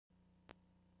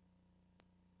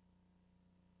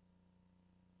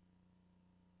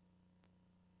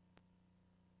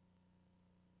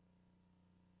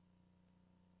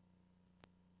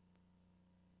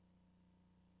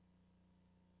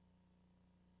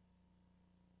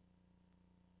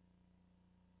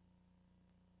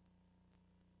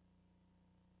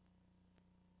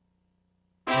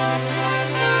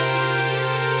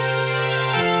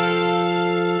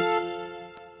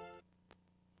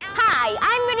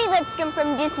Lipscomb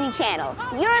from Disney Channel.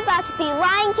 You're about to see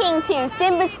Lion King 2,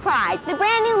 Simba's Pride, the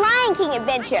brand new Lion King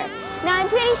adventure. Now, I'm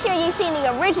pretty sure you've seen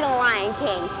the original Lion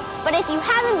King, but if you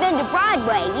haven't been to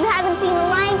Broadway, you haven't seen the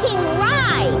Lion King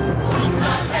live.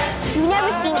 You've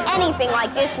never seen anything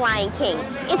like this Lion King.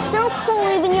 It's so cool,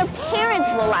 even your parents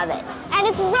will love it. And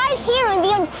it's right here in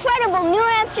the incredible New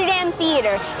Amsterdam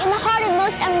Theater, in the heart of the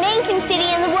most amazing city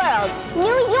in the world,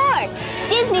 New York.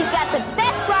 Disney's got the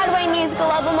best Broadway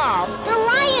musical of them all, The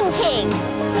Lion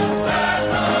King.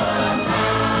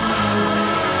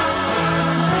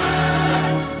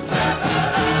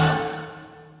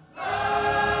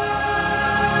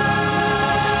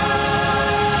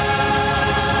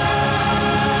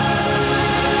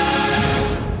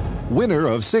 Winner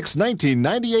of 6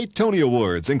 1998 Tony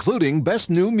Awards, including Best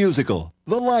New Musical,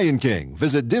 The Lion King.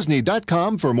 Visit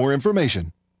Disney.com for more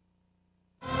information.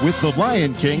 With The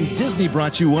Lion King, Disney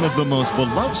brought you one of the most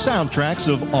beloved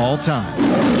soundtracks of all time.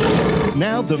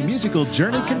 Now the musical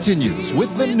journey continues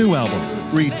with the new album,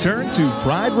 Return to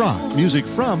Pride Rock, music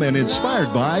from and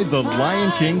inspired by The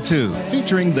Lion King 2,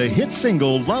 featuring the hit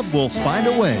single Love Will Find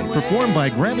a Way, performed by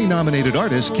Grammy-nominated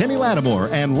artist Kenny Lattimore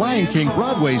and Lion King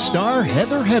Broadway star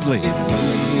Heather Headley.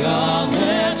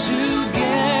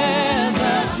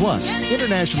 Plus,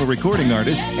 international recording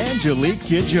artist Angelique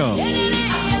Kidjo.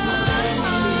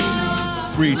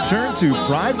 Return to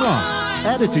Pride Rock.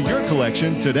 Add it to your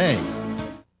collection today.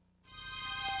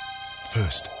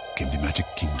 First came the Magic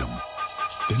Kingdom,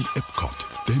 then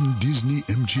Epcot, then Disney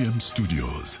MGM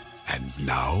Studios, and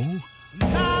now...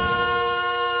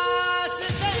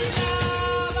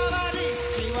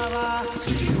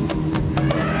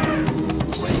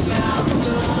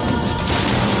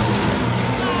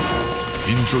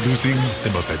 Introducing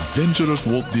the most adventurous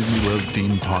Walt Disney World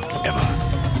theme park ever.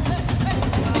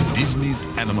 Disney's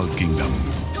Animal Kingdom,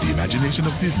 the imagination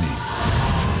of Disney,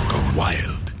 gone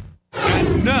wild.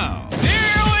 And now,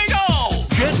 here we go!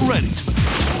 Get ready.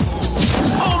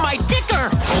 Oh, my dicker!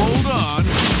 Hold on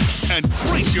and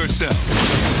brace yourself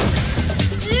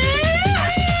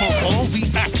for all the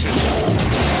action,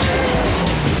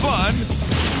 fun,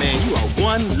 Man, you are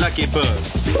one lucky bug.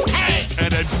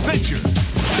 and adventure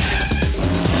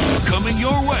coming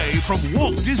your way from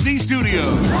Walt Disney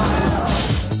Studios.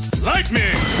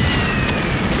 Lightning!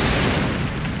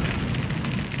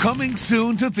 Coming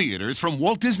soon to theaters from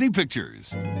Walt Disney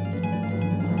Pictures.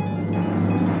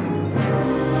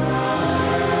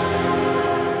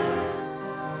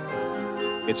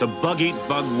 It's a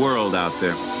bug-eat-bug world out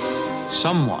there.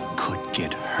 Someone could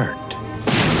get hurt.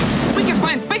 We can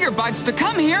find bigger bugs to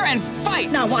come here and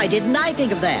fight. Now, why didn't I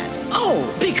think of that?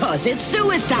 Oh, because it's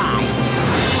suicide.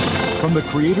 From the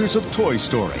creators of Toy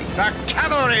Story The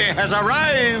cavalry has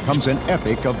arrived! comes an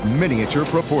epic of miniature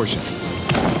proportions.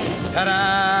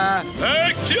 Ta-da!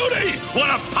 Hey, cutie!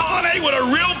 Want to pollinate with a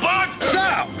real bug?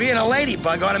 So, being a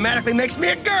ladybug automatically makes me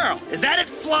a girl. Is that it,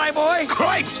 Flyboy?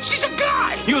 Cripes! She's a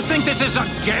guy! You think this is a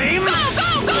game? Go,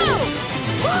 go, go!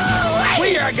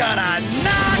 We are gonna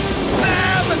knock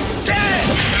them dead!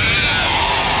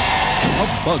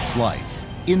 A Bug's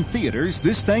Life. In theaters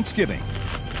this Thanksgiving.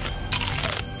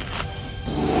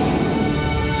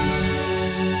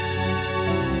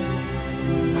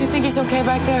 You think he's okay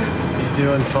back there? He's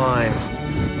doing fine.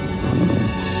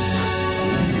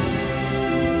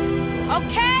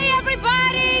 Okay,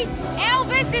 everybody!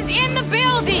 Elvis is in the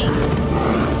building!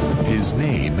 His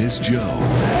name is Joe.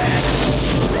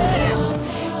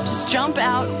 Just jump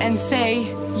out and say,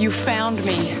 you found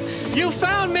me. You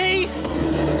found me!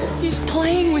 He's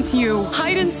playing with you.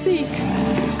 Hide and seek.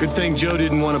 Good thing Joe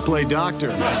didn't want to play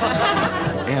doctor.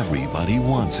 Everybody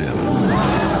wants him,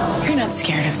 You're not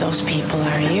scared of those people,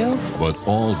 are you? but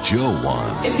all Joe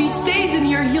wants If he stays in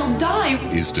here, he'll die.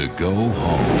 is to go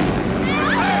home.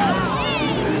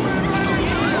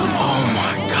 Oh,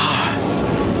 my God.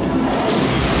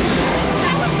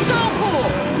 That was so cool!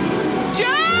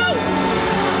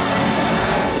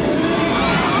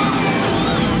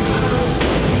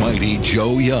 Joe! Mighty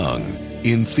Joe Young,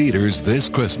 in theaters this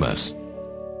Christmas.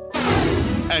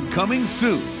 And coming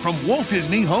soon from Walt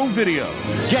Disney Home Video.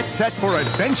 Get set for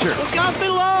adventure. Look out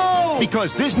below!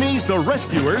 Because Disney's The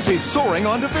Rescuers is soaring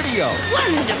onto video.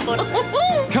 Wonderful!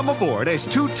 Come aboard as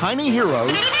two tiny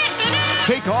heroes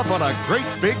take off on a great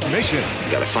big mission.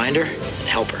 Gotta find her and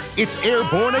help her. It's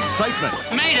airborne excitement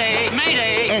Mayday!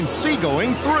 Mayday! and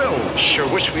seagoing thrills Sure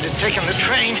wish we'd have taken the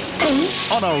train.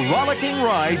 on a rollicking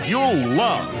ride you'll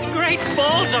love. Great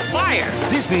balls of fire!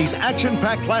 Disney's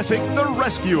action-packed classic, The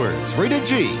Rescuers, rated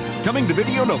G, coming to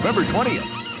video November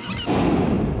 20th.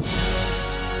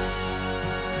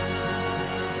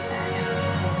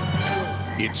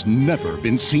 It's never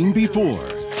been seen before.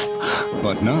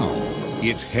 But now,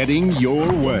 it's heading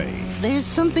your way. There's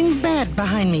something bad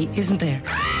behind me, isn't there?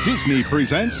 Disney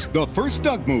presents the first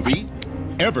Doug movie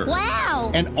ever.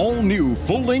 Wow! An all-new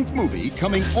full-length movie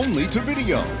coming only to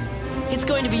video. It's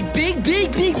going to be big,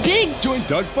 big, big, big! Join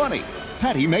Doug Funny,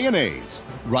 Patty Mayonnaise,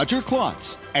 Roger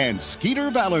Klotz, and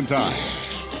Skeeter Valentine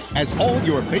as all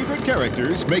your favorite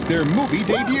characters make their movie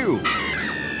debut.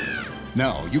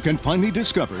 Now you can finally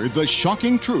discover the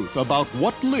shocking truth about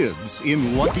what lives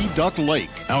in Lucky Duck Lake.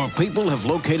 Our people have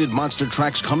located monster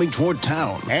tracks coming toward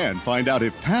town. And find out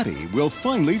if Patty will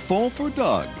finally fall for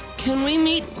Doug. Can we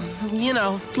meet,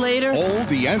 later? All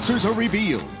the answers are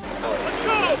revealed.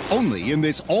 Only in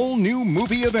this all-new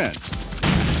movie event.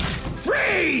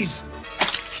 Freeze!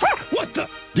 What the?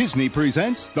 Disney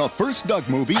presents the first Doug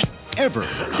movie ever.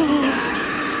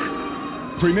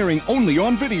 Premiering only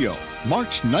on video,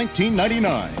 March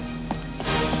 1999.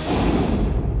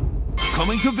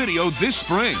 Coming to video this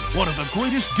spring, one of the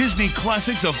greatest Disney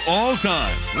classics of all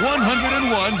time,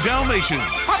 101 Dalmatians.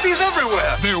 Puppies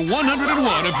everywhere. They're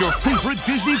 101 of your favorite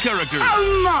Disney characters.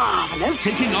 Oh, marvelous.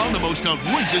 Taking on the most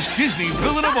outrageous Disney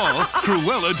villain of all,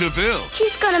 Cruella de Vil.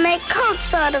 She's gonna make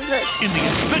coats out of us. In the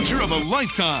adventure of a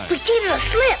lifetime. We gave her a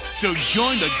slip. So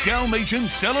join the Dalmatian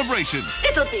celebration.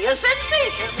 It'll be a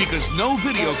sensation. Because no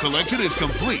video collection is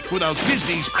complete without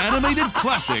Disney's animated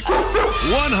classic,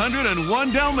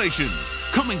 101 Dalmatians.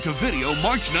 Coming to video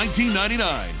March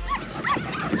 1999.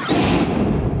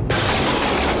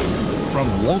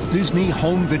 From Walt Disney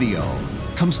Home Video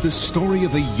comes the story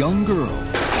of a young girl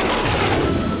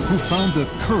who found the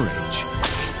courage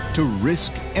to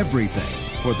risk everything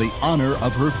for the honor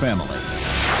of her family.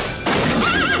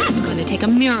 It's going to take a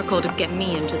miracle to get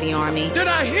me into the army. Did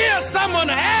I hear someone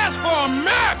ask for a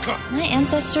miracle? My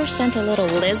ancestors sent a little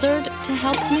lizard to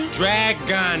help me.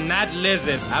 Dragon, not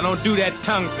lizard. I don't do that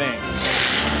tongue thing.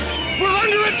 We're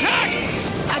under attack!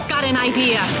 I've got an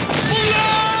idea.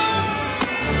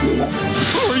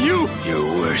 Who are you?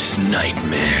 Your worst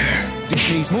nightmare.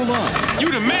 Disney's Mulan.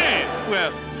 You the man!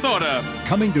 Well, sort of.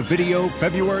 Coming to video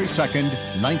February 2nd,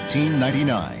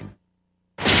 1999.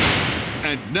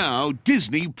 And now,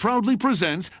 Disney proudly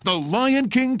presents The Lion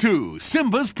King 2,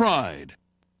 Simba's Pride.